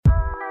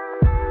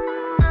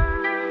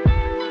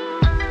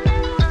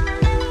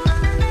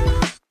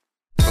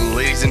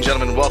Ladies and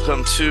gentlemen,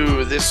 welcome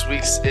to this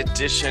week's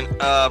edition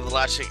of the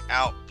Lashing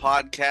Out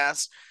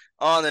podcast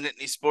on the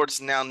Nittany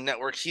Sports Now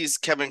Network. He's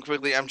Kevin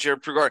Quigley. I'm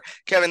Jared Prugard.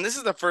 Kevin, this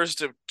is the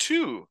first of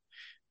two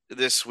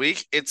this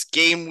week. It's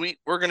game week.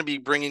 We're going to be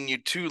bringing you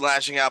two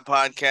Lashing Out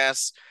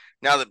podcasts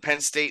now that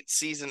Penn State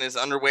season is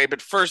underway. But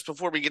first,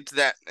 before we get to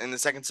that in the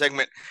second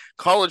segment,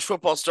 college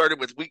football started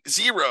with week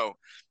 0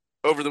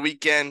 over the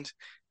weekend,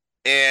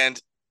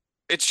 and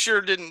it sure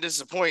didn't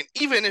disappoint,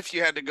 even if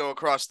you had to go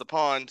across the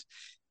pond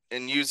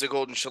and use a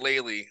golden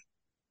shillelagh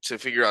to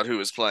figure out who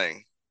was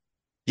playing.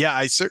 Yeah,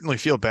 I certainly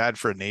feel bad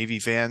for Navy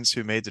fans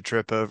who made the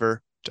trip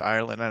over to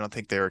Ireland. I don't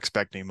think they were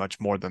expecting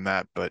much more than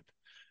that, but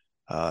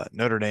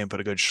Notre Dame put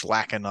a good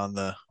schlacking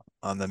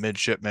on the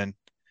midshipmen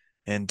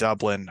in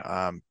Dublin.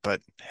 But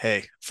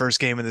hey,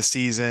 first game of the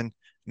season,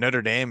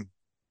 Notre Dame,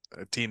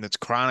 a team that's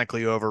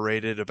chronically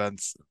overrated,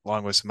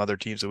 along with some other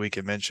teams that we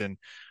can mention,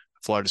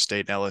 Florida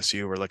State and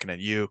LSU. We're looking at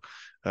you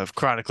of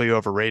chronically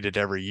overrated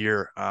every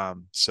year.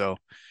 So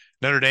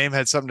Notre Dame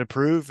had something to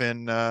prove,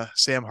 and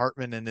Sam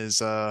Hartman in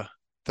his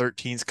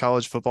 13th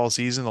college football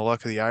season, the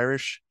luck of the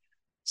Irish,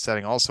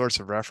 setting all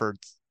sorts of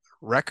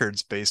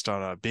records based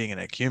on being an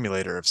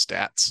accumulator of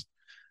stats.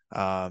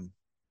 And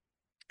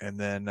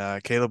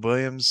then Caleb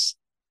Williams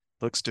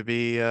looks to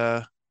be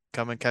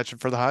coming catching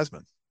for the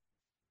Heisman.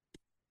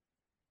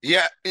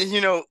 Yeah,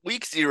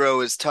 week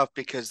 0 is tough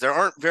because there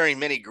aren't very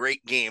many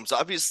great games.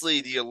 Obviously,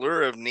 the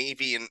allure of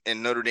Navy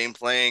and Notre Dame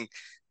playing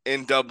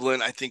in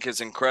Dublin, I think,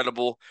 is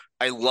incredible.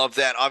 I love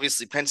that.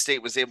 Obviously, Penn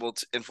State was able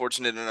to, and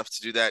fortunate enough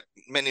to do that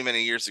many,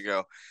 many years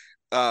ago.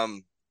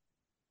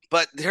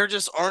 But there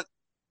just aren't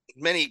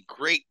many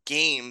great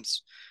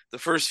games the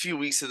first few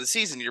weeks of the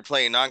season. You're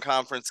playing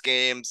non-conference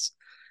games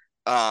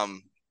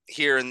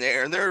here and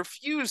there, and there are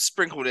few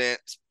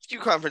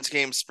conference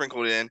games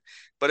sprinkled in,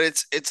 but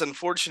it's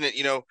unfortunate.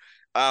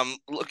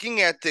 Looking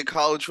at the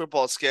college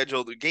football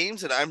schedule, the games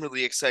that I'm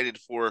really excited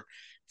for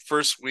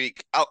first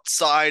week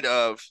outside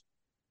of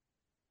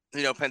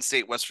Penn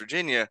State, West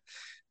Virginia.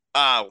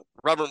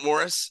 Robert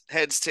Morris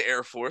heads to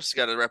Air Force.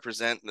 Got to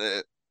represent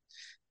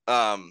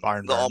Barn the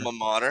burner. alma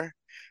mater.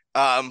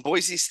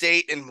 Boise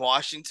State and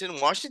Washington.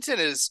 Washington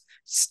is,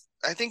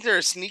 I think they're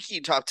a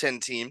sneaky top 10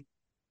 team.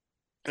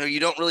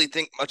 You don't really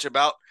think much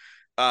about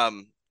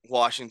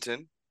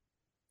Washington,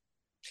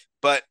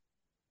 but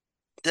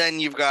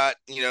then you've got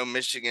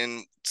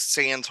Michigan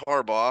sans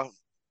Harbaugh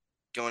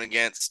going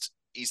against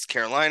East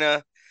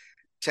Carolina,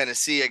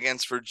 Tennessee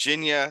against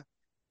Virginia,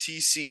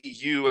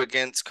 TCU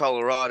against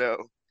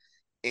Colorado,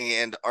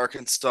 and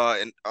Arkansas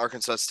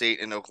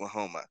State and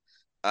Oklahoma.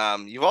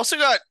 You've also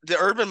got the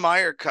Urban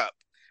Meyer Cup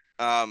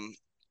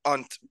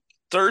on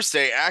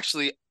Thursday,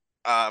 actually,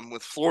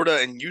 with Florida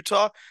and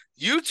Utah.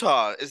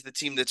 Utah is the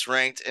team that's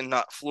ranked and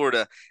not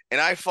Florida,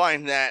 and I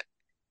find that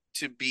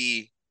to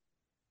be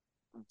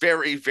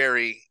very,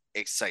 very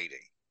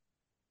exciting.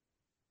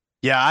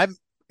 Yeah,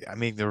 I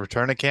mean, the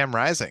return of Cam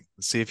Rising.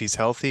 Let's see if he's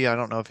healthy. I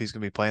don't know if he's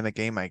going to be playing the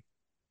game.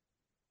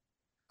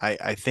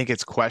 I think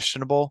it's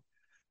questionable.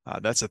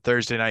 That's a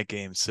Thursday night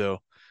game, so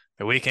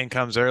the weekend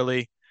comes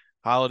early.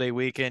 Holiday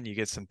weekend, you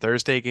get some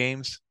Thursday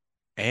games,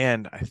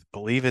 and I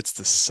believe it's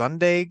the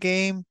Sunday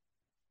game.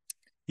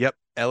 Yep,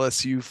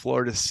 LSU,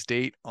 Florida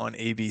State on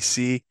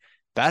ABC.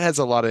 That has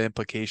a lot of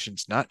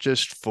implications, not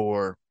just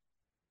for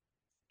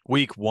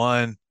week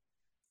 1.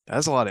 That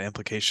has a lot of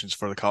implications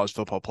for the college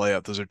football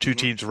playoff. Those are two Mm-hmm.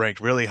 teams ranked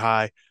really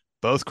high,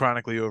 both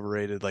chronically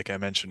overrated, like I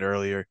mentioned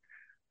earlier.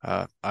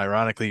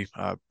 Ironically,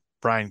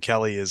 Brian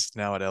Kelly is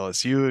now at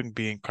LSU and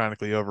being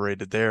chronically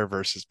overrated there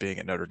versus being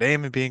at Notre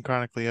Dame and being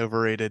chronically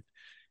overrated.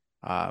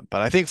 But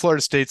I think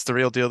Florida State's the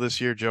real deal this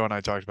year. Joe and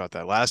I talked about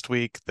that last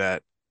week. I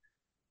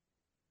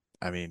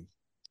mean,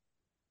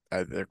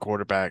 their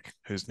quarterback,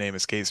 whose name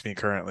escapes me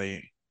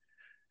currently.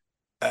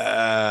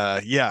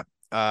 Yeah.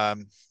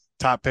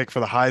 Top pick for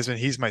the Heisman.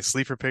 He's my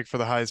sleeper pick for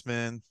the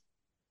Heisman.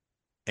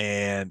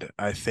 And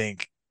I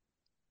think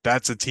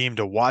that's a team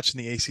to watch in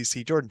the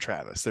ACC. Jordan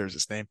Travis, there's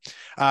his name.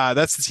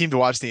 That's the team to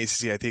watch in the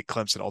ACC. I think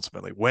Clemson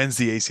ultimately wins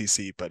the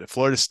ACC, but if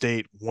Florida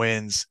State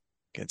wins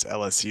against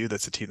LSU,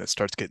 that's a team that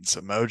starts getting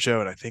some mojo.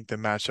 And I think the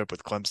matchup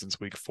with Clemson's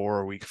week 4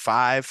 or week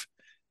 5,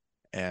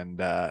 and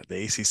the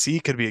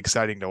ACC could be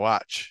exciting to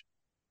watch.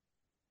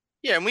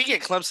 Yeah, and we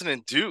get Clemson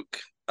and Duke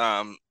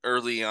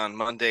early on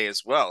Monday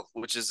as well,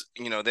 which is,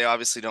 they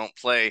obviously don't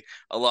play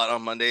a lot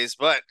on Mondays,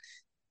 but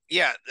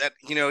yeah, that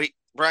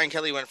Brian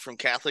Kelly went from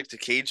Catholic to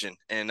Cajun,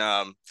 and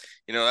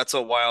that's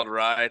a wild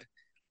ride.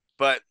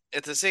 But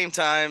at the same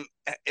time,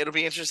 it'll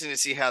be interesting to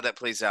see how that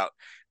plays out.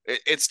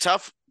 It's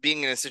tough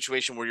being in a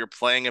situation where you're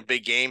playing a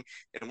big game,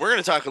 and we're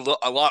going to talk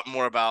a lot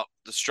more about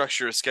the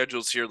structure of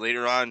schedules here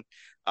later on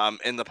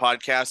in the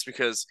podcast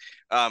because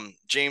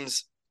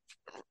James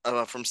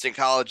from State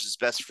College's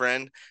best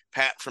friend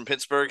Pat from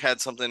Pittsburgh had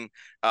something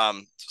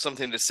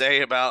to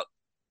say about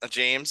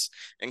James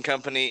and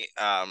company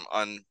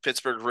on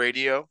Pittsburgh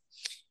radio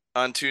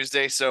on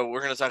Tuesday. So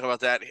we're going to talk about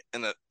that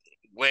in the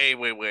way,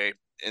 way, way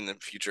in the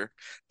future.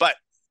 But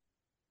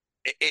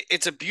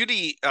it's a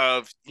beauty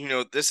of,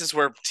 this is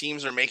where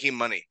teams are making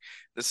money.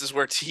 This is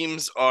where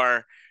teams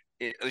are,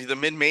 the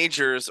mid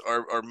majors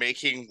are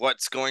making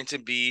what's going to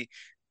be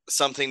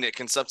something that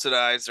can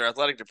subsidize their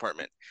athletic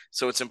department.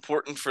 So it's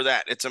important for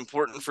that. It's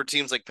important for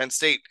teams like Penn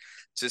State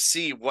to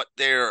see what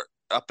they're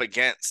up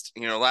against.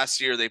 Last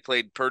year they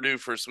played Purdue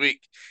first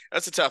week.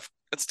 That's a tough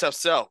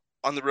sell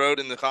on the road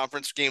in the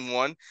conference game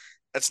one.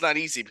 That's not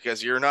easy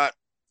because you're not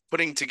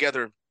putting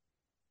together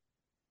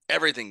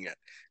everything yet.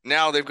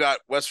 Now they've got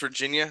West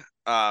Virginia.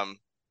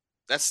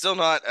 That's still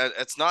not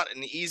it's not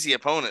an easy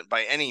opponent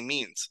by any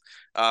means.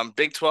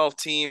 Big 12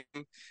 team,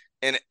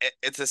 and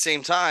at the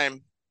same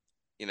time,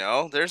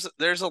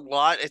 there's a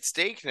lot at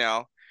stake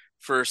now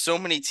for so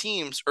many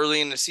teams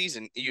early in the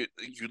season. You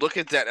look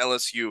at that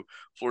LSU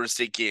Florida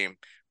State game.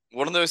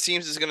 One of those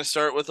teams is going to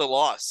start with a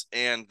loss,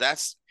 and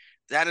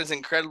that is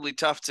incredibly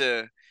tough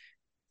to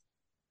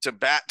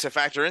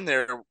factor in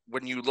there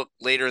when you look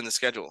later in the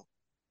schedule.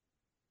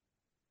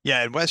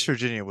 Yeah, and West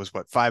Virginia was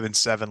what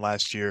 5-7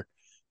 last year.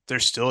 They're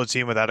still a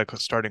team without a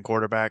starting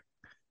quarterback.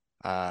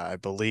 I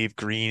believe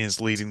Green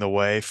is leading the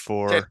way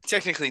for.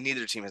 Technically,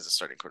 neither team has a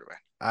starting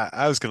quarterback.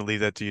 I was going to leave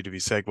that to you to be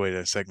segue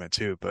to segment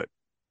two, but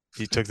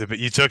you took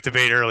the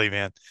bait early,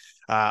 man.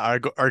 Our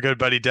good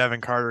buddy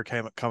Devin Carter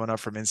coming up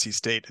from NC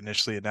State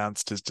initially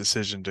announced his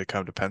decision to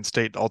come to Penn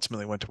State.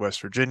 Ultimately went to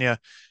West Virginia.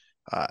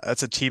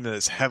 That's a team that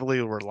is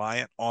heavily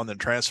reliant on the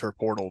transfer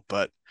portal,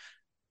 but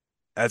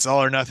that's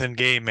all or nothing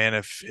game, man.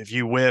 If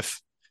you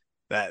whiff,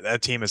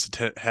 that team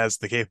has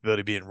the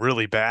capability of being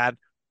really bad,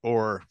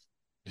 or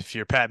if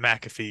you're Pat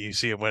McAfee, you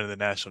see him winning the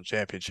national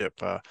championship.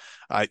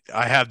 I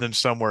have them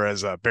somewhere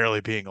as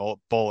barely being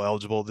bowl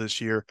eligible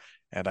this year,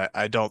 and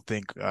I don't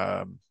think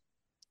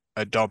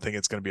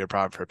it's going to be a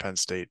problem for Penn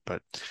State.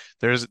 But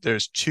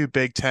there's two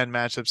Big Ten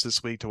matchups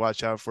this week to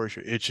watch out for if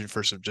you're itching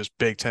for some just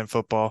Big Ten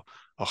football.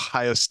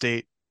 Ohio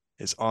State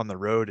is on the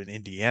road in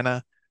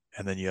Indiana,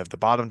 and then you have the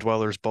Bottom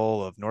Dwellers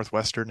Bowl of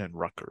Northwestern and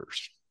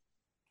Rutgers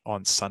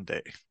on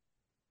Sunday,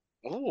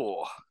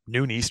 Oh,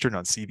 noon Eastern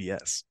on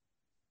CBS.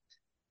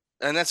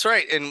 and that's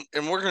right. And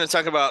we're going to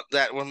talk about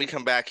that when we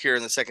come back here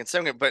in the second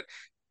segment. But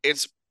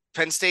it's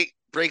Penn State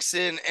breaks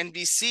in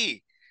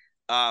NBC,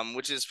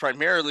 which has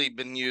primarily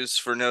been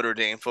used for Notre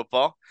Dame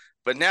football.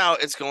 But now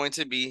it's going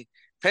to be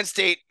Penn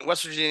State,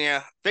 West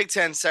Virginia, Big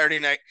Ten Saturday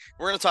night.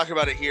 We're going to talk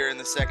about it here in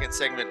the second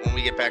segment when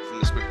we get back from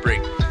this quick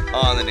break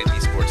on the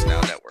Nittany Sports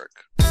Now Network.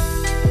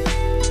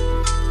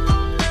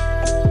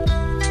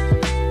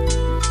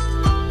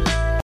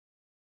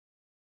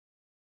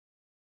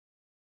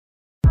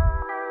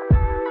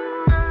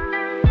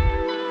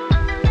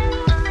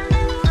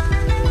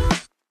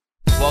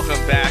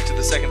 Welcome back to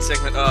the second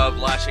segment of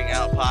Lashing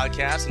Out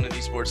podcast on the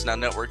Nittany Sports Now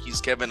Network.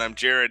 He's Kevin. I'm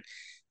Jared.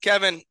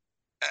 Kevin,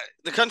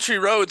 the country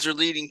roads are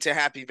leading to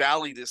Happy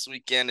Valley this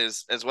weekend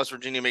as West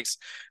Virginia makes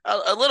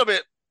a little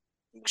bit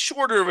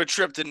shorter of a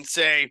trip than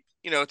say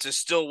to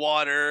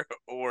Stillwater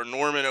or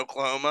Norman,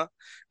 Oklahoma,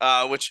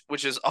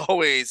 which is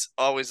always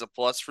a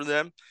plus for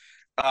them.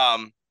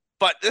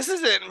 But this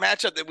is a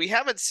matchup that we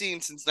haven't seen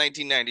since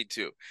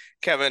 1992.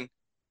 Kevin,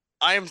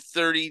 I am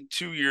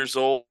 32 years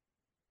old.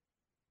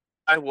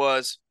 I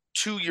was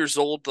 2 years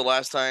old the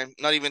last time,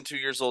 not even 2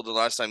 years old the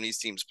last time these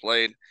teams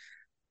played.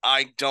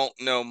 I don't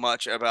know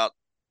much about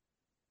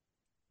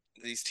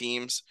these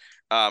teams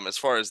as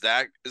far as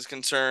that is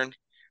concerned,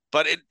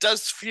 but it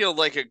does feel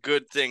like a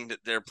good thing that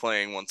they're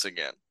playing once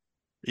again.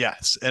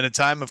 Yes, in a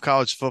time of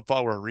college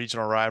football where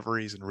regional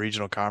rivalries and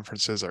regional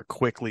conferences are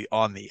quickly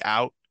on the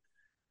out,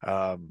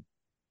 um,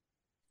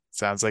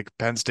 sounds like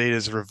Penn State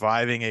is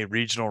reviving a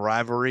regional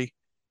rivalry.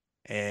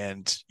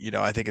 And,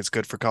 I think it's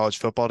good for college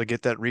football to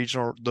get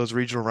those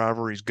regional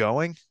rivalries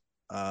going,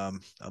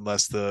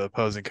 unless the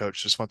opposing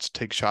coach just wants to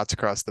take shots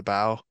across the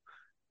bow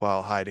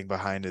while hiding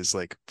behind his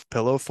like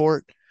pillow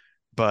fort.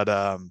 But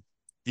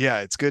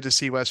yeah, it's good to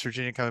see West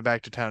Virginia coming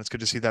back to town. It's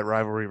good to see that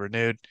rivalry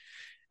renewed.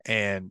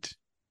 And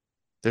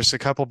there's a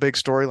couple big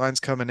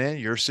storylines coming in.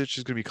 Yursich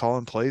is going to be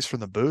calling plays from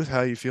the booth. How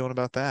are you feeling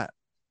about that?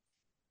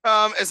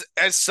 As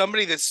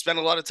somebody that's spent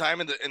a lot of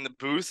time in the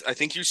booth, I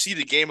think you see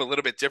the game a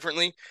little bit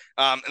differently,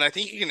 and I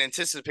think you can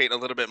anticipate a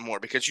little bit more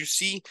because you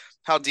see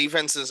how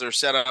defenses are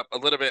set up a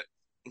little bit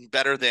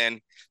better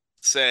than,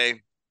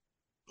 say,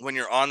 when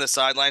you're on the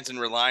sidelines and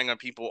relying on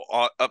people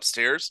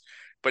upstairs.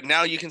 But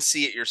now you can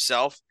see it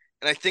yourself,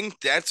 and I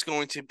think that's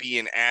going to be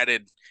an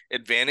added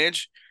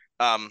advantage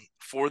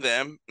for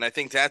them, and I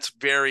think that's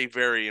very,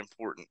 very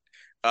important.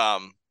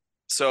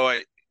 So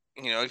I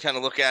kind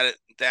of look at it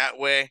that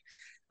way.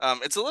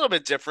 It's a little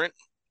bit different,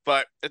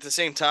 but at the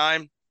same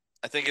time,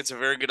 I think it's a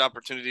very good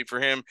opportunity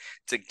for him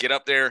to get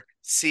up there,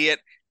 see it,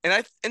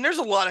 and there's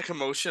a lot of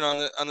commotion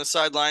on the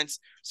sidelines,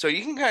 so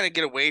you can kind of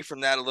get away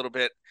from that a little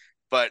bit,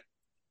 but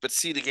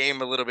see the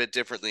game a little bit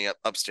differently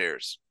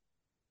upstairs.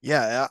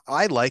 Yeah,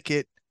 I like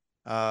it.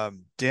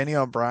 Danny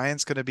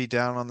O'Brien's going to be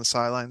down on the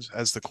sidelines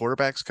as the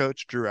quarterback's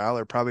coach. Drew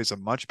Aller probably has a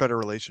much better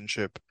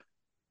relationship.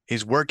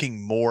 He's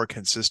working more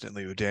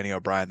consistently with Danny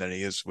O'Brien than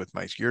he is with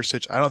Mike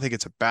Yursich. I don't think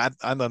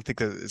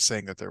that it's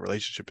saying that their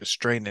relationship is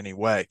strained in any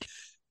way,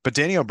 But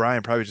Danny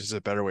O'Brien probably just has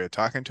a better way of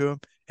talking to him.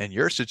 And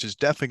Yurcich is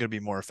definitely going to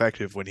be more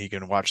effective when he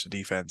can watch the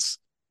defense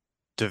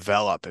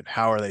develop and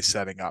how are they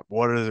setting up?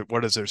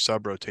 What is their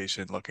sub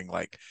rotation looking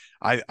like?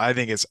 I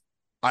think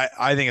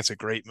I think it's a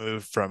great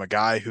move from a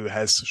guy who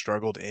has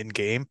struggled in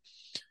game.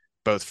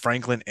 Both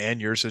Franklin and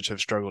Yurcich have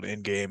struggled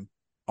in game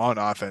on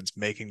offense,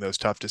 making those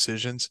tough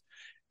decisions.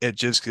 It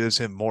just gives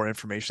him more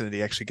information that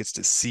he actually gets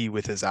to see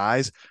with his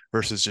eyes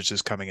versus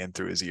just coming in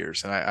through his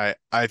ears. And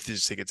I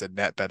just think it's a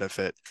net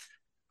benefit.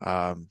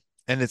 And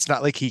it's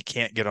not like he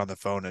can't get on the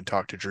phone and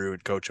talk to Drew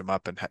and coach him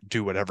up and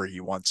do whatever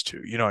he wants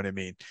to. You know what I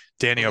mean?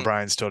 Danny Mhm.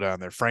 O'Brien's still down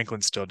there.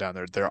 Franklin's still down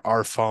there. There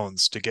are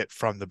phones to get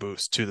from the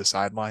booths to the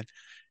sideline.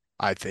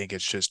 I think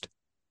it's just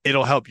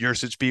it'll help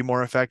Yurcich be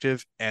more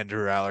effective, and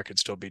Drew Aller can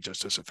still be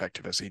just as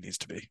effective as he needs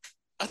to be.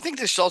 I think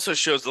this also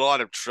shows a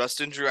lot of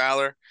trust in Drew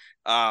Aller.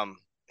 Um,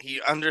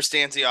 he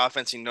understands the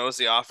offense, he knows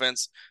the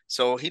offense,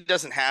 so he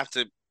doesn't have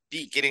to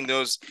be getting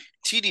those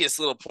tedious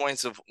little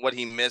points of what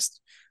he missed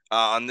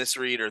on this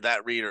read or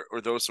that read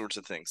or those sorts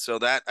of things. So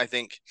that I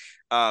think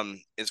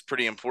is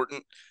pretty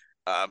important.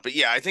 But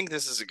yeah, I think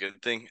this is a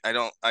good thing. I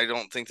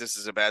don't think this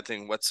is a bad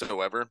thing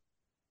whatsoever.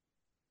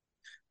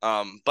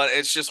 But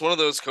it's just one of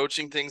those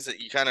coaching things that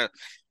you kind of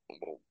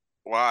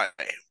why,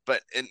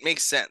 but it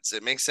makes sense.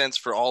 It makes sense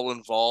for all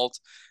involved.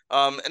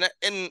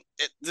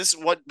 This is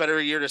what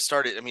better year to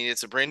start it. I mean,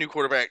 it's a brand new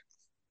quarterback,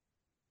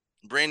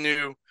 brand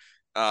new,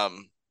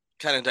 um,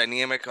 kind of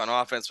dynamic on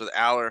offense with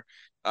Aller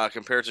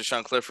compared to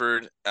Sean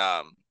Clifford.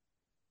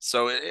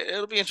 So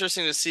it'll be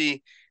interesting to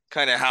see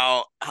kind of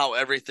how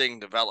everything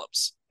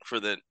develops for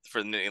the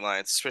Nittany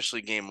Lions,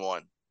 especially game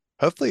one.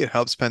 Hopefully, it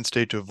helps Penn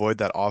State to avoid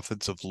that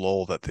offensive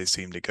lull that they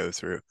seem to go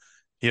through.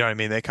 You know what I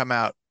mean? They come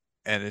out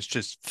and it's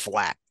just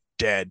flat,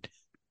 dead,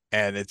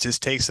 and it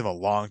just takes them a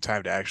long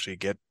time to actually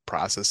get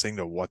processing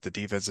to what the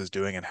defense is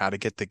doing and how to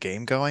get the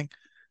game going.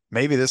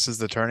 Maybe this is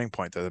the turning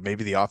point, though.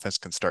 Maybe the offense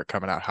can start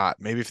coming out hot.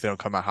 Maybe if they don't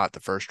come out hot the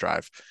first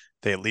drive,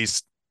 they at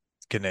least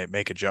can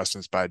make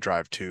adjustments by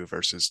drive two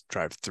versus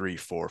drive three,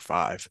 four,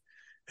 five,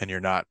 and you're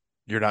not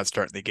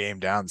starting the game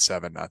down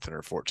 7-0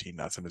 or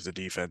 14-0 as the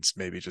defense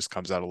maybe just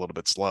comes out a little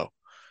bit slow.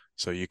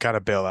 So you kind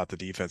of bail out the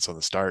defense on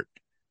the start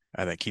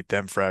and then keep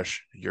them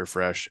fresh,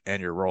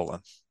 and you're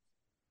rolling.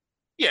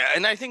 Yeah,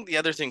 and I think the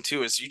other thing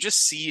too is you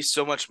just see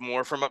so much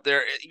more from up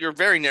there. You're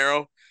very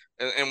narrow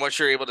in what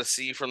you're able to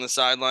see from the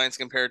sidelines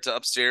compared to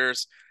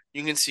upstairs.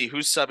 You can see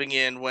who's subbing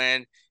in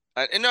when,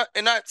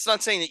 it's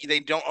not saying that they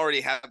don't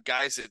already have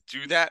guys that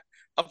do that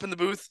up in the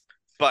booth,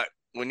 but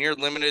when you're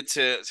limited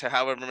to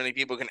however many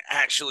people can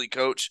actually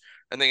coach,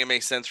 I think it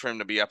makes sense for him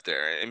to be up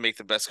there and make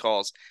the best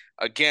calls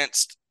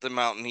against the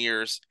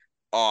Mountaineers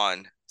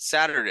on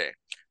Saturday.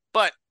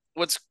 But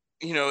what's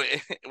you know,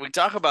 we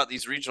talk about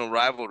these regional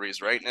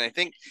rivalries, right? And I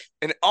think,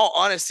 in all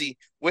honesty,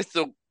 with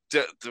the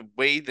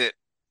way that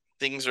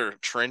things are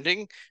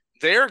trending,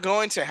 they're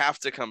going to have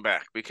to come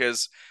back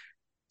because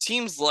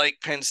teams like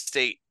Penn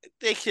State,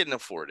 they can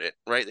afford it,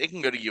 right? They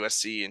can go to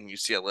USC and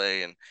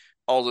UCLA and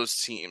all those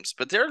teams,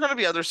 but there are going to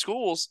be other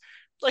schools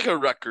like a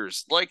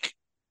Rutgers, like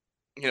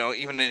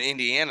even in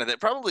Indiana, that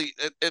probably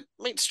it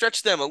might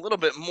stretch them a little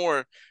bit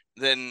more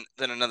than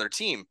another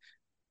team.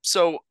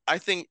 So I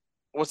think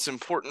what's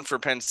important for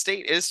Penn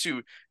State is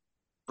to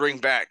bring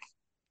back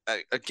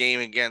a game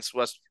against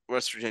West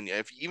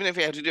Virginia, even if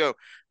you have to do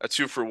a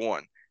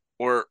 2-for-1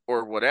 or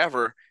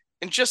whatever,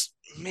 and just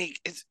make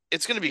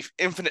it's going to be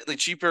infinitely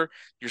cheaper.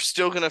 You're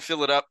still going to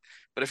fill it up,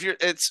 but if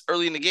it's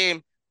early in the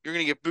game, you're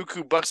going to get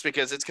buku bucks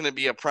because it's going to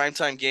be a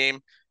primetime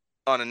game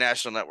on a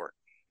national network.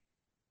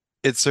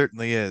 It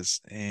certainly is.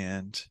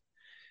 And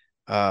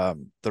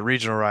the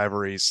regional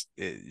rivalries,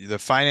 the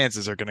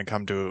finances are going to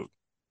come to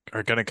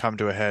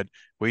a head.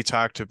 We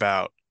talked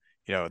about,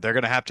 they're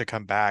going to have to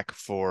come back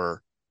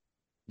for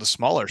the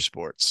smaller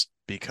sports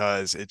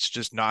because it's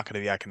just not going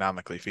to be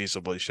economically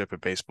feasible to ship a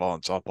baseball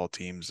and softball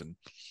teams. And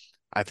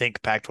I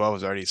think Pac-12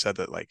 has already said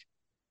that like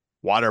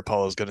water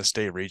polo is going to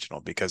stay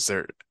regional because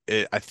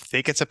I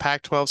think it's a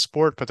Pac-12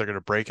 sport, but they're going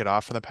to break it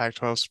off from the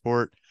Pac-12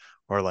 sport.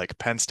 Or like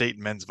Penn State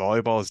men's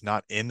volleyball is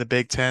not in the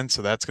Big Ten,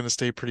 so that's going to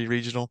stay pretty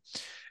regional.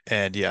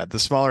 And yeah, the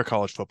smaller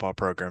college football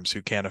programs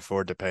who can't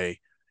afford to pay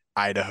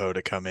Idaho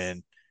to come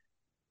in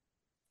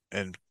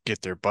and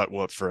get their butt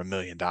whooped for $1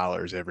 million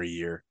every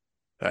year.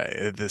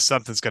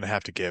 Something's going to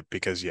have to give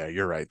because, yeah,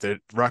 you're right.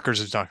 Rutgers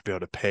is not going to be able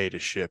to pay to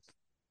ship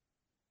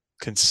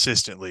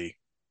consistently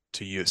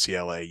to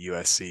UCLA,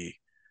 USC,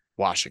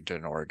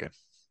 Washington, Oregon.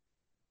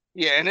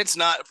 Yeah, and it's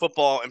not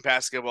football and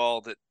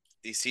basketball that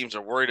these teams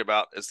are worried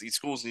about, as these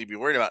schools need to be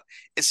worried about.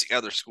 It's the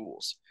other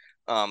schools.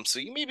 So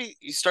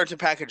you start to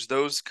package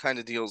those kind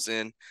of deals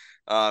in,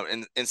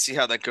 and see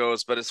how that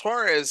goes. But as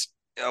far as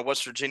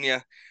West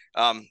Virginia,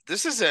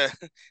 this is a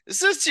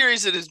this is a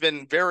series that has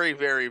been very,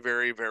 very,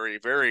 very, very,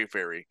 very,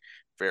 very,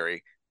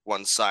 very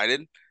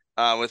one-sided.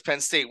 With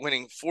Penn State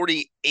winning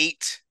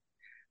 48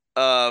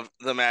 of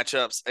the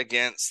matchups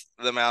against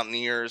the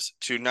Mountaineers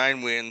to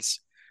 9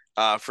 wins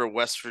for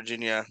West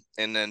Virginia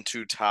and then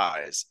 2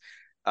 ties.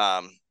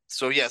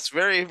 So yes,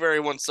 very,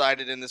 very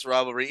one-sided in this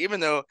rivalry, even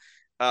though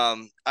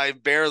I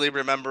barely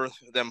remember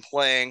them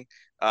playing,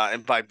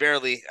 and by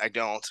barely, I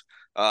don't,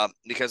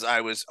 because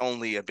I was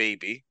only a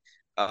baby.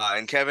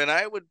 And Kevin,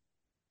 I would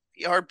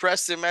be hard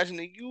pressed to imagine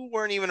that you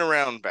weren't even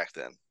around back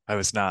then. I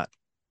was not.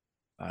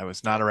 I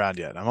was not around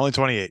yet. I'm only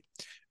 28.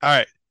 All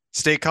right.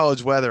 State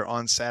college weather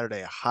on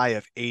Saturday, a high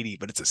of 80,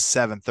 but it's a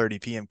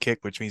 7:30 p.m. kick,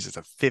 which means it's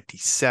a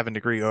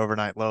 57-degree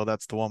overnight low.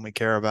 That's the one we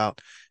care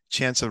about.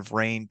 Chance of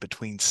rain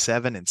between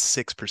 7 and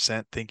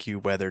 6%. Thank you,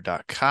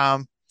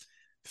 weather.com.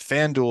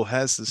 FanDuel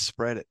has the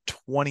spread at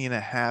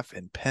 20.5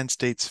 in Penn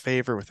State's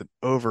favor with an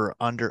over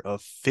under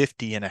of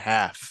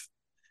 50.5.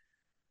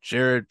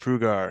 Jared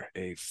Prugar,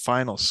 a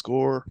final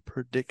score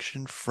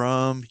prediction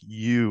from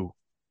you.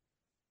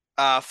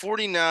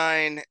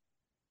 49-13,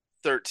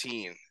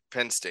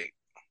 Penn State.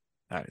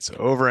 All right, so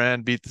over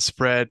and beat the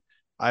spread.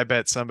 I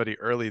bet somebody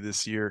early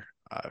this year,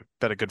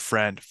 bet a good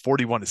friend,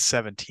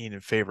 41-17 in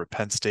favor of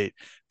Penn State.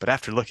 But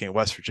after looking at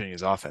West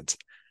Virginia's offense,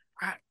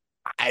 I,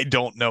 I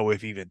don't know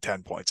if even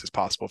 10 points is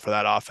possible for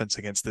that offense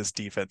against this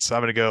defense. So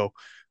I'm going to go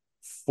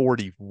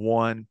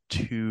 41-9.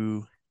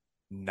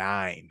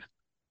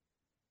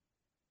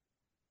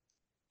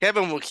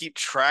 Kevin will keep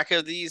track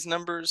of these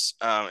numbers,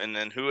 and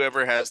then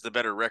whoever has the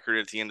better record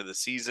at the end of the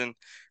season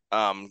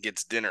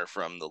gets dinner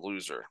from the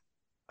loser.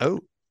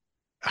 Oh,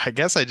 I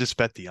guess I just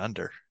bet the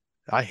under.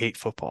 I hate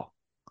football.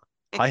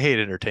 I hate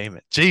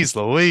entertainment. Jeez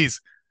Louise.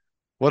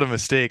 What a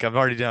mistake. I'm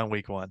already down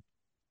week one.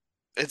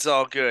 It's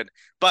all good.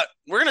 But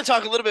we're going to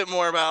talk a little bit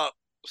more about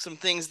some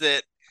things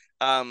that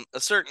a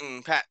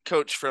certain Pat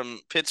coach from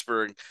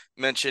Pittsburgh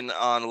mentioned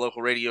on a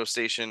local radio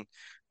station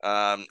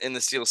in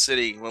the Steel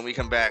City when we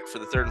come back for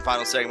the third and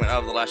final segment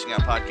of the Lashing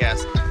Out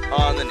podcast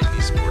on the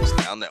Nittany Sports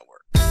Now Network.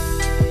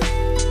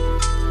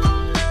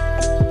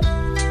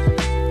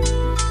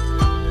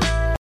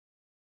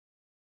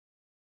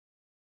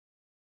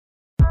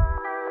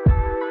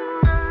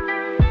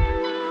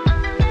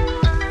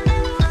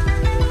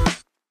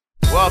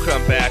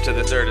 Welcome back to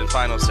the third and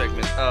final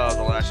segment of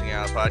the Lashing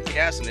Out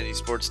podcast on Nittany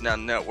Sports Now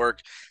Network.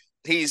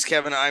 He's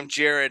Kevin. I'm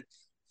Jared.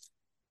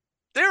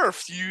 There are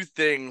few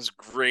things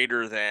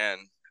greater than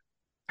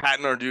Pat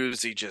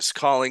Narduzzi just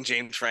calling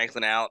James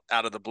Franklin out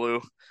of the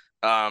blue.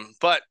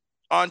 But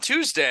on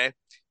Tuesday,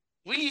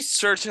 we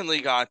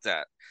certainly got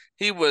that.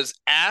 He was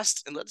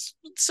asked, and let's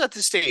set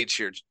the stage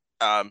here.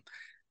 Pat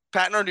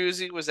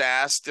Narduzzi was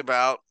asked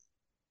about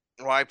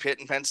why Pitt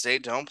and Penn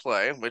State don't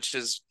play, which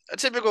is a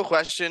typical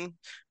question,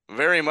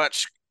 very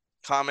much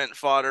comment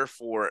fodder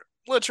for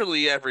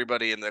literally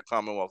everybody in the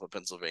Commonwealth of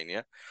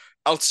Pennsylvania.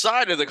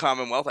 Outside of the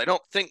Commonwealth, I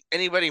don't think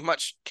anybody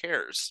much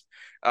cares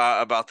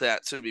about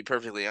that, to be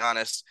perfectly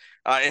honest.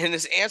 And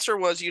his answer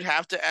was, you'd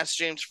have to ask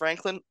James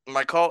Franklin.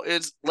 My call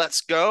is,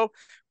 let's go.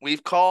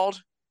 We've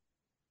called.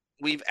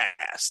 We've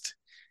asked.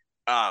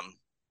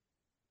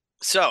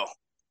 So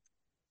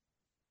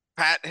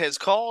Pat has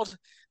called.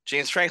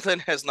 James Franklin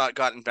has not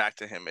gotten back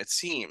to him, it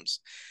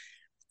seems.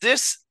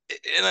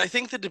 And I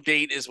think the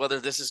debate is whether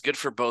this is good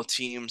for both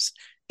teams.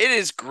 It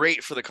is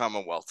great for the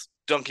Commonwealth.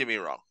 Don't get me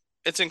wrong.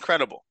 It's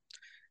incredible.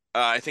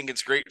 I think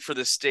it's great for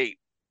the state.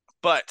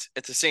 But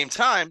at the same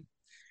time,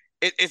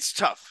 it's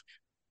tough.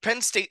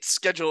 Penn State's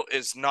schedule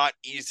is not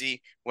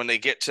easy when they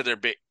get to the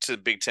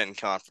Big Ten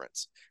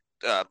conference,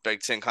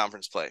 Big Ten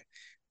conference play.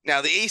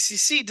 Now the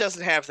ACC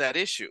doesn't have that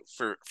issue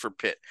for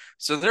Pitt,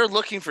 so they're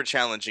looking for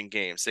challenging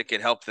games that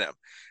can help them.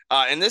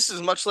 And this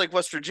is much like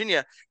West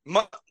Virginia.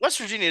 West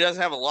Virginia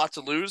doesn't have a lot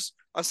to lose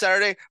on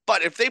Saturday,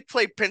 but if they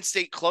play Penn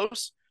State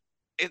close,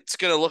 it's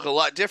going to look a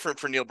lot different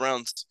for Neil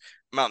Brown's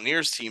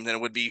Mountaineers team than it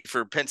would be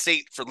for Penn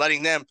State for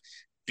letting them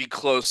be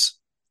close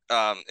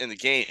in the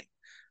game.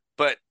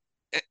 But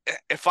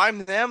if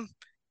I'm them,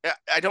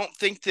 I don't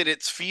think that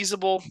it's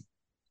feasible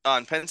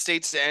on Penn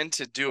State's end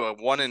to do a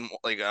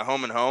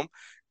home and home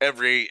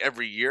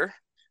every year.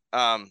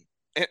 And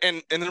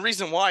the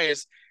reason why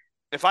is,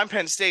 if I'm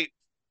Penn State,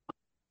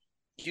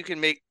 you can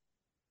make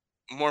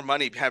more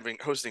money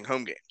hosting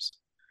home games.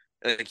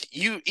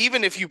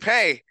 Even if you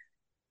pay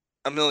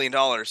 $1 million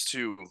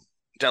to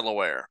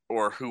Delaware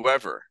or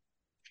whoever,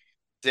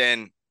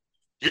 then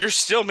you're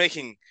still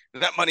making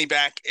that money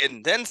back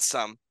and then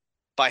some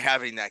by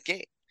having that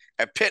game.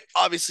 At Pitt,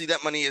 obviously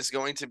that money is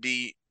going to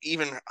be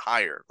even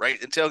higher, right?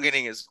 The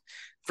tailgating is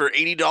for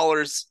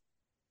 $80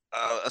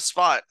 a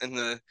spot in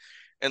the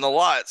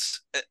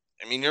lots. I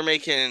mean, you're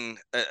making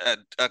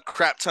a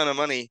crap ton of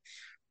money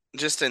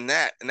just in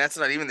that, and that's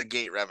not even the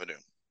gate revenue.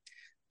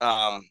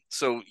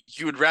 So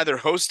you would rather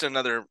host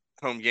another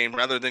home game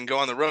rather than go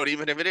on the road,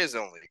 even if it is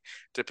only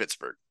to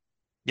Pittsburgh.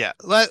 Yeah,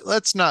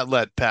 let's not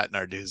let Pat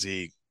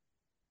Narduzzi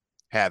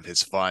have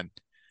his fun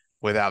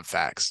without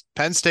facts.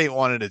 Penn State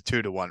wanted a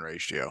 2-to-1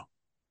 ratio.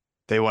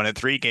 They wanted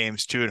 3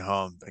 games, 2 at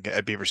home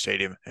at Beaver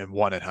Stadium and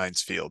 1 at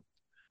Heinz Field.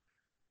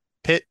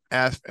 Pitt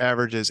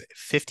averages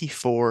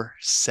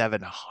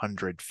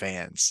 54,700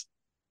 fans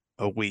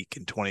a week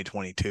in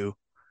 2022.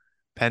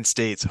 Penn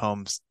State's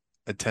home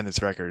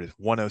attendance record is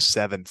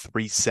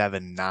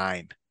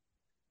 107,379.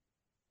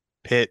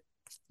 Pitt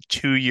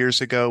 2 years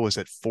ago was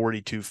at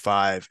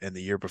 42.5, and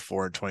the year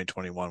before in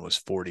 2021 was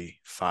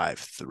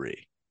 45.3.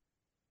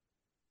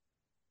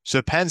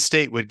 So Penn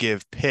State would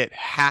give Pitt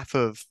half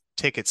of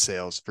ticket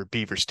sales for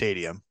Beaver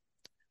Stadium,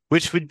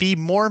 which would be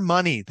more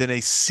money than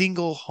a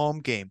single home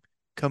game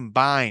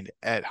combined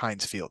at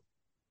Heinz Field.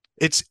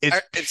 It's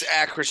It's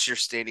Acrisure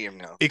Stadium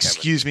now, Kevin.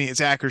 excuse me, it's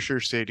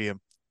Acrisure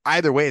Stadium.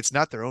 Either way, it's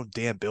not their own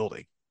damn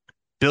building.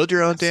 Build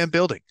your own Yes. damn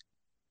building.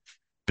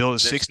 Build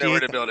a There's nowhere 68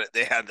 to build it.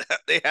 They had that.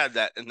 They had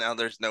that, and now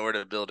there's nowhere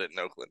to build it in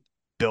Oakland.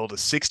 build a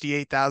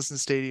 68,000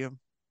 stadium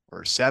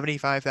or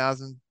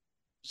 75,000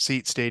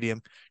 seat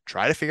stadium.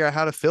 Try to figure out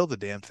how to fill the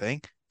damn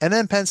thing, and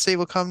then Penn State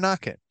will come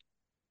knocking.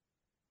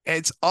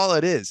 It's all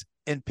it is.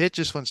 And Pitt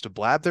just wants to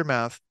blab their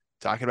mouth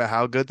talking about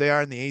how good they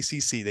are in the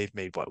ACC. They've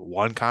made what,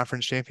 one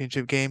conference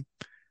championship game?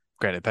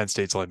 Granted, Penn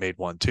State's only made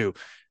one too,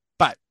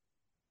 but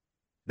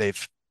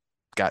they've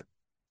got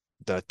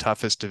the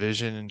toughest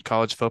division in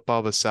college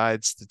football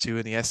besides the two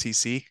in the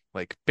SEC.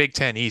 Like Big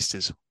Ten East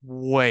is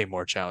way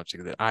more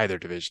challenging than either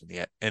division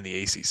in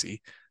the ACC.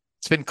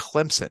 It's been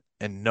Clemson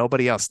and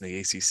nobody else in the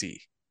ACC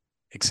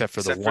except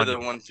for the Except for one the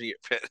one for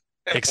Pitt.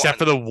 except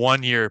One. for the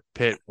 1 year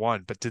Pitt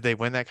won. But did they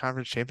win that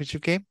conference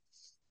championship game?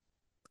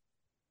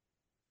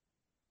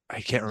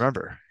 I can't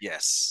remember.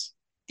 Yes.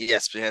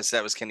 Yes,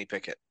 that was Kenny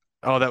Pickett.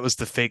 Oh, that was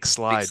the fake Big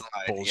slide slide,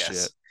 bullshit.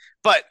 yes.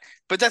 But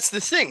that's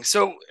the thing.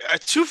 So a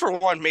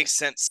 2-for-1 makes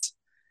sense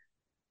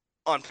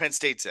on Penn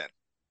State's end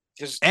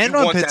because you And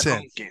on want that Pitt's home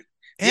end. game.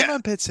 And Yeah,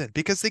 on Pitt's end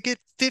because they get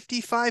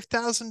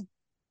 55,000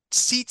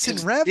 seats in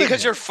revenue.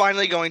 because you're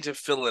finally going to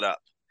fill it up.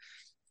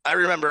 I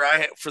remember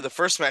for the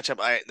first matchup,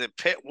 the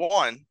Pitt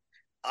won.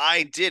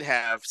 I did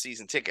have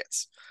season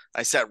tickets.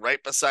 I sat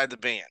right beside the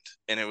band,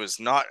 and it was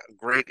not a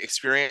great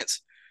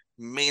experience,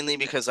 mainly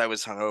because I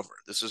was hungover.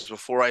 This was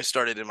before I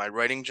started in my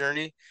writing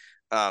journey.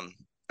 Um,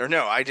 or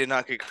no, I did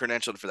not get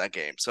credentialed for that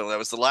game. So that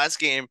was the last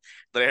game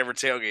that I ever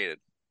tailgated.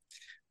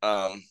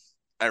 Um,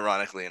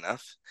 Ironically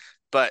enough,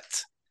 but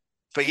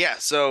yeah,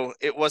 so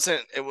it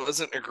wasn't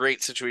a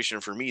great situation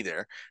for me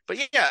there. But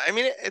yeah, I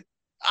mean,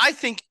 I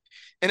think,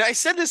 and I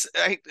said this,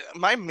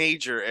 my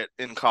major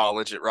in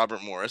college at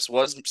Robert Morris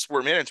was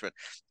sport management,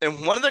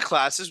 and one of the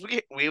classes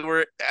we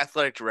were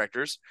athletic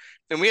directors,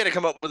 and we had to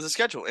come up with a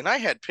schedule, and I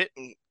had Pitt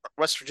and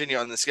West Virginia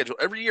on the schedule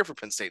every year for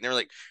Penn State, and they were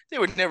like they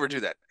would never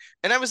do that,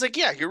 and I was like,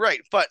 yeah, you're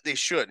right, but they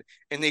should,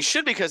 and they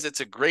should because it's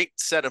a great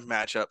set of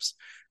matchups,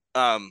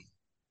 um,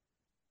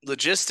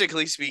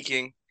 logistically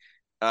speaking.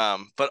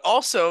 But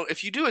also,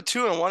 if you do a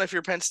 2-1 if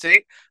you're Penn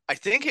State, I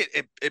think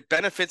it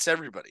benefits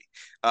everybody.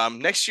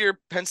 Next year,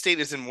 Penn State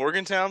is in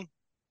Morgantown.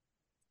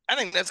 I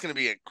think that's going to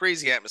be a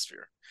crazy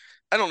atmosphere.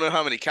 I don't know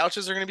how many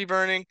couches are going to be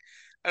burning.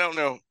 I don't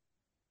know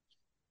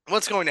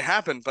what's going to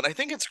happen, but I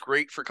think it's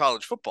great for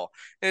college football,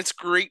 and it's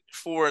great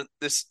for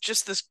this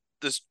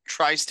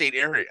tri-state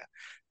area,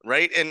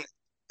 right?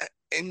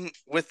 And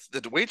with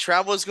the way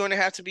travel is going to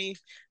have to be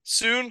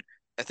soon,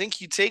 I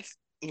think you take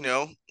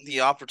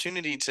the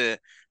opportunity to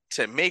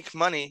make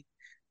money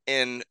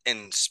and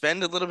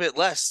spend a little bit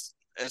less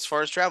as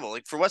far as travel.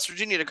 Like for West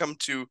Virginia to come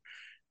to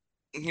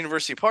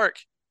University Park,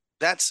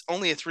 that's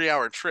only a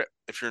 3-hour trip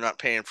if you're not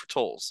paying for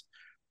tolls.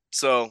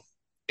 So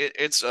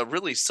it's a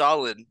really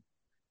solid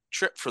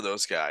trip for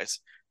those guys.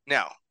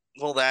 Now,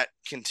 will that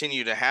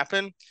continue to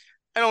happen?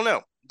 I don't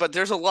know, but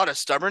there's a lot of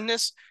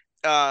stubbornness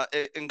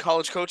in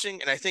college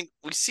coaching, and I think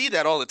we see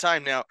that all the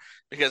time now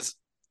because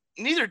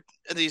neither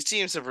of these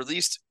teams have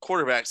released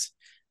quarterbacks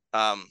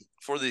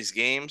for these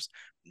games.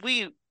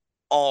 We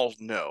all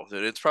know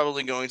that it's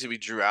probably going to be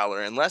Drew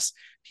Aller unless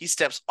he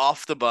steps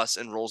off the bus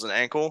and rolls an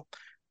ankle.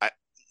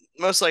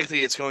 Most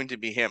likely it's going to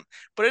be him,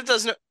 but it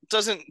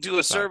doesn't do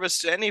a Sorry. service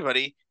to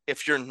anybody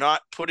if you're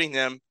not putting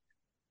them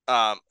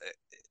um,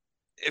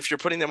 if you're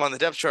putting them on the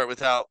depth chart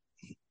without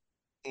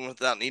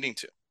needing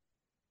to.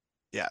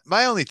 Yeah.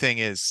 My only thing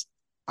is,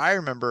 I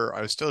remember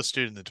I was still a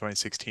student in the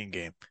 2016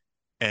 game,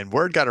 and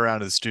word got around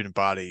to the student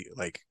body,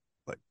 like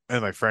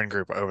in my friend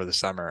group over the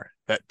summer,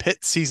 that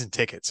Pitt season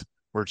tickets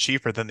were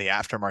cheaper than the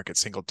aftermarket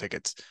single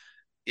tickets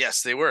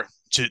Yes, they were.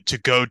 to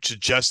go to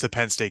just the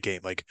Penn State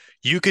game. Like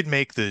you could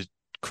make the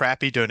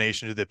crappy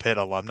donation to the Pitt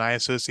Alumni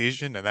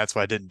Association, and that's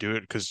why I didn't do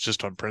it because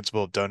just on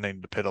principle of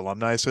donating to Pitt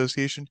Alumni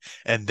Association,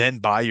 and then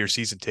buy your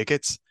season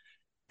tickets,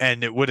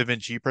 and it would have been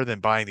cheaper than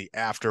buying the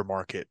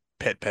aftermarket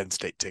Pitt Penn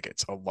State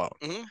tickets alone.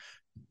 Mm-hmm.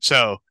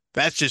 So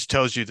that just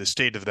tells you the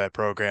state of that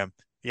program.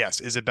 Yes,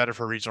 is it better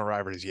for regional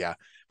rivalries? Yeah,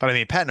 but I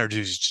mean, Pat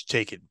Narduzzi's just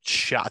taking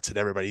shots at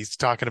everybody. He's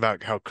talking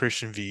about how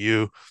Christian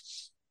VU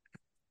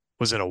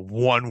was in a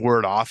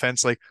one-word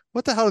offense. Like,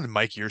 what the hell did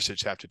Mike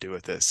Yursich have to do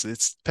with this?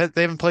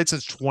 They haven't played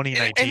since And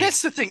 2019.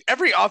 that's the thing.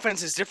 Every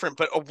offense is different,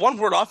 but a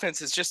one-word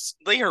offense is just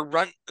they're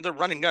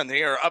running gun.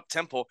 They are up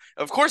tempo.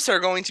 Of course, there are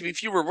going to be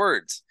fewer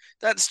words.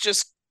 That's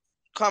just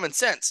common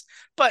sense.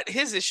 But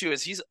his issue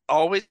is he's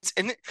always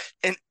and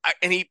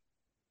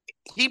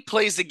he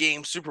plays the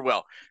game super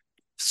well.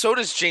 So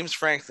does James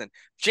Franklin.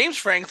 James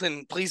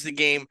Franklin plays the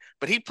game,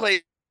 but he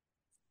plays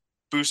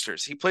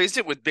boosters. He plays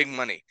it with big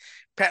money.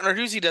 Pat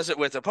Narduzzi does it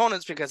with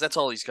opponents because that's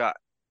all he's got.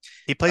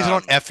 He plays it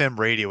on Um, FM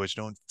radio, which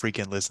no one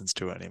freaking listens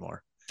to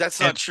anymore. that's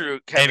not And true,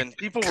 and Kevin.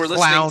 People were listening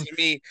clown. to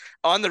me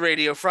on the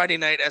radio Friday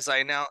night as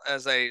I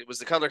was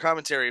the color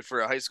commentary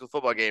for a high school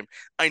football game.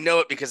 I know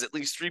it because at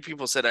least three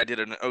people said I did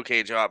an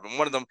okay job,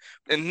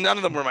 and none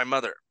of them were my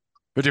mother.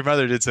 But your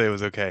mother did say it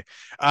was okay.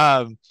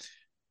 Um,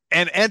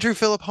 and Andrew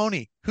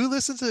Filipponi, who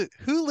listens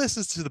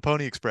to the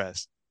Pony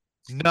Express?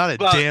 Not a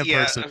Well, damn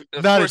yeah, person.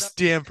 of Not a course,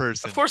 damn of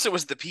person. course, it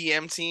was the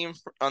PM team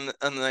on the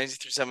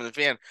 93.7 The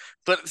Fan,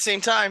 but at the same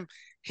time,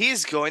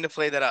 he's going to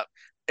play that up.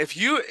 If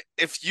you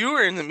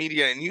are in the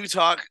media and you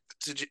talk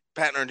to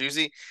Pat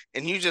Narduzzi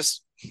and you're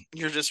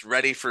just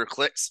ready for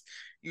clicks,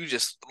 you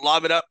just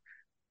lob it up.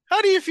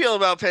 How do you feel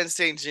about Penn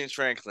State and James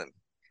Franklin?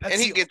 And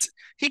That's the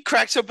he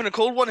cracks open a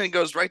cold one and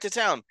goes right to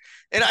town.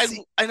 And that's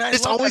the I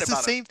it's love that always the about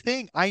him. same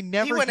thing. I He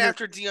never went hear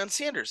after Deion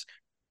Sanders.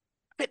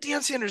 But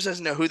Deion Sanders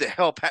doesn't know who the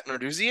hell Pat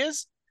Narduzzi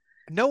is.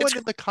 no It's one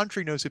in the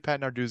country knows who Pat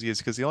Narduzzi is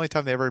because the only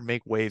time they ever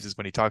make waves is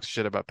when he talks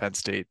shit about Penn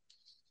State.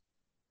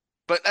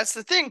 but that's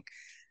the thing.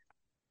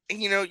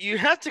 You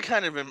have to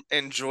kind of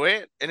enjoy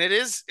it, and it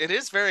is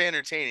very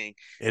entertaining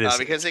It is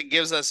because it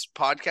gives us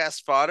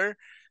podcast fodder.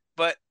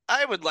 But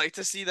I would like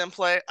to see them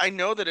play. I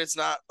know that it's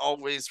not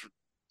always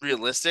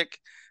realistic,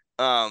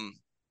 um,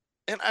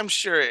 and I'm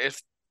sure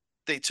if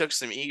they took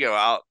some ego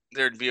out,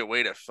 there'd be a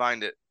way to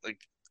find it, like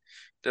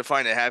to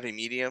find a happy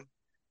medium.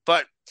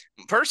 But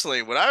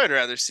personally, what I would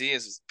rather see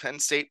is Penn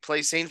State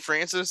play St.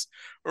 Francis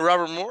or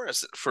Robert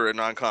Morris for a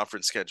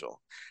non-conference schedule.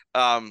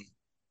 Um,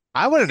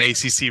 I want an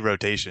ACC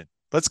rotation.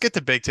 Let's get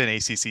the Big Ten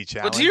ACC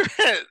Well, do you?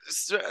 challenge.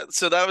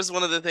 So that was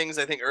one of the things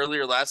I think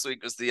earlier last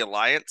week was the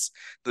alliance,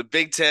 the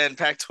Big Ten,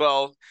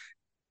 Pac-12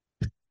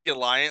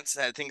 alliance.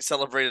 I think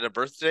celebrated a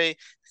birthday,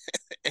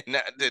 and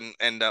that didn't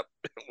end up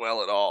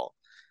well at all.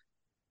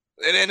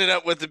 It ended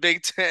up with the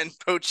Big Ten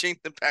poaching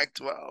the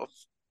Pac-12.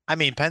 I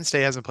mean, Penn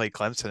State hasn't played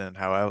Clemson in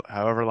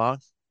however long.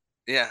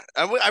 Yeah,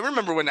 I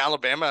remember when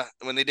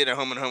they did a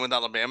home and home with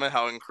Alabama,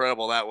 how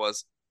incredible that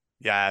was.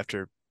 Yeah,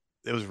 after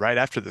it was right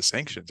after the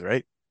sanctions,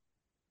 right?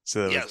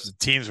 So the Yes,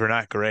 teams were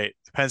not great.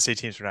 The Penn State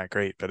teams were not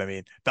great, but I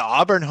mean, the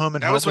Auburn home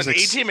and that home was when was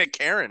A.J.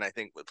 McCarron, I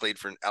think, played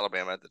for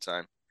Alabama at the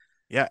time.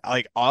 yeah,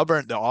 like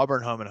the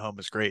Auburn home and home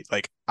is great.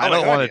 Like Oh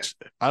my God,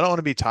 yeah, I don't want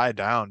to be tied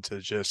down to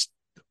just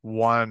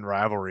one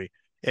rivalry.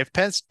 If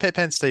Penn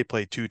State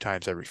played two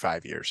times every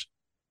 5 years,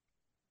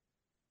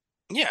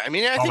 yeah. I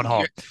mean, I home and think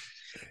home,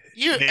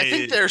 I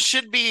think eh, there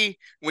should be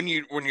when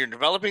you're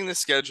developing the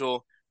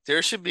schedule,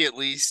 there should be at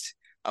least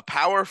a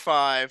Power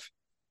Five,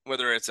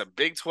 whether it's a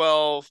Big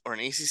 12 or an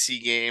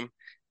ACC game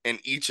in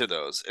each of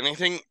those. And I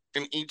think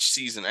in each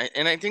season,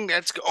 I think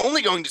that's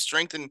only going to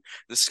strengthen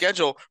the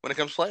schedule when it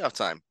comes playoff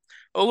time.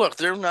 Oh look,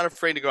 they're not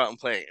afraid to go out and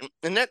play,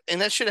 and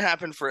that should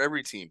happen for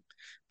every team.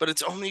 But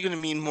it's only going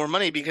to mean more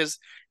money because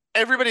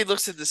everybody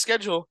looks at the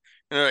schedule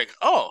and they're like,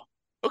 oh,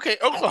 okay,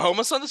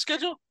 Oklahoma's on the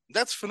schedule.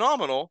 That's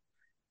phenomenal.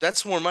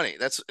 That's more money.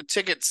 That's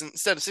tickets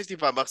instead of $65,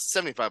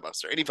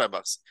 $75 or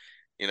 $85.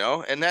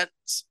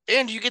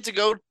 And you get to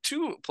go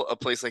to a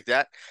place like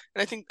that,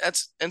 and I think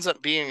that's ends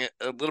up being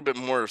a little bit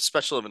more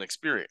special of an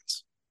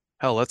experience.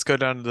 hell, let's go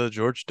down to the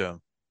Georgia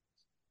Dome.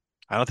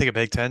 I don't think a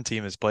Big Ten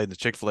team has played in the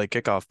Chick-fil-A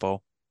kickoff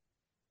bowl.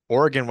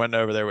 Oregon went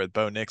over there with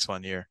Bo Nix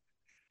one year.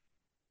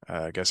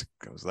 I guess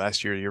it was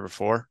last year, the year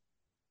before.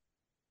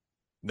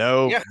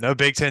 No, Yeah. no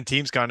Big Ten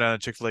teams gone down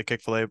to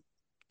Chick-fil-A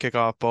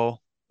kickoff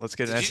bowl. Let's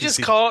get an Did you just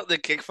SEC call it the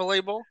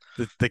Kick-fil-A Bowl?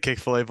 the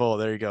Chick-fil-A bowl.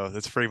 There you go.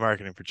 That's free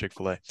marketing for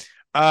Chick-fil-A.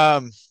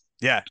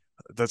 Yeah,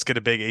 let's get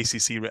a big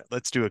ACC.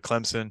 Let's do a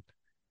Clemson,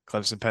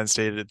 Penn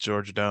State at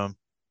Georgia Dome,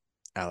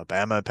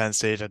 Alabama, Penn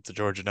State at the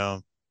Georgia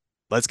Dome.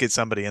 Let's get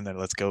somebody in there.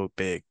 Let's go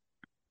big.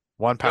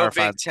 One Go Power Big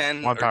Five,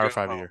 Ten one or Power go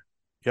Five a home. year.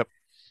 Yep.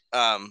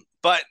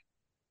 But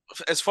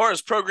as far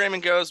as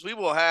programming goes, we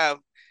will have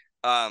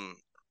um,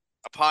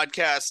 a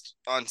podcast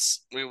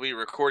we'll be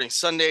recording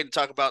Sunday to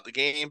talk about the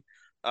game,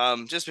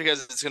 just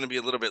because it's going to be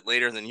a little bit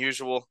later than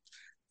usual.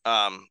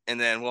 And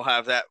then we'll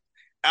have that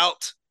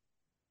out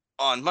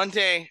on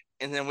Monday,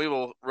 and then we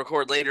will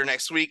record later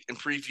next week and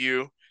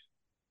preview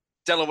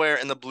Delaware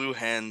and the Blue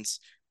Hens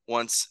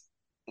once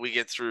we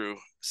get through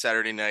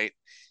Saturday night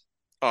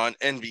on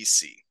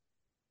NBC.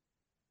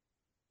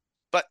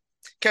 But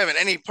Kevin,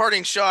 any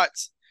parting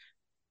shots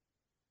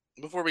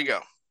before we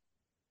go?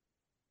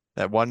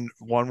 That one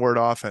word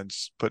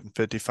offense putting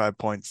 55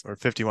 points or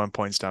 51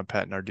 points down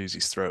Pat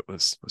Narduzzi's throat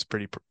was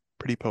pretty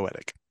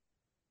poetic.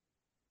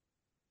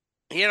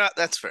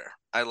 That's fair.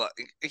 I love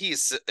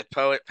he's a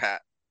poet,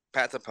 Pat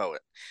the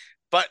poet.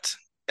 But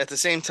at the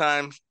same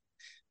time,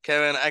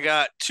 Kevin, I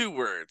got two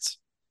words.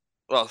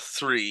 Well,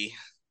 three.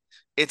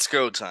 It's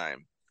go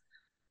time.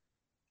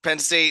 Penn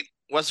State,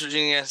 West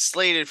Virginia,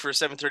 slated for a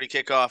 7:30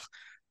 kickoff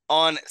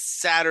on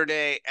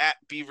Saturday at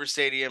Beaver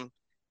Stadium.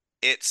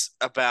 It's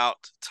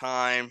about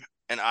time,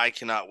 and I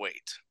cannot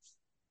wait.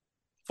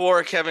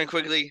 For Kevin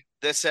Quigley,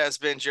 this has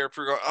been Jared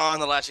Prugo on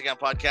the Lasching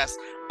podcast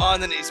on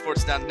the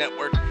Sports Down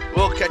Network.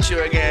 We'll catch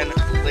you again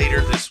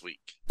later this week.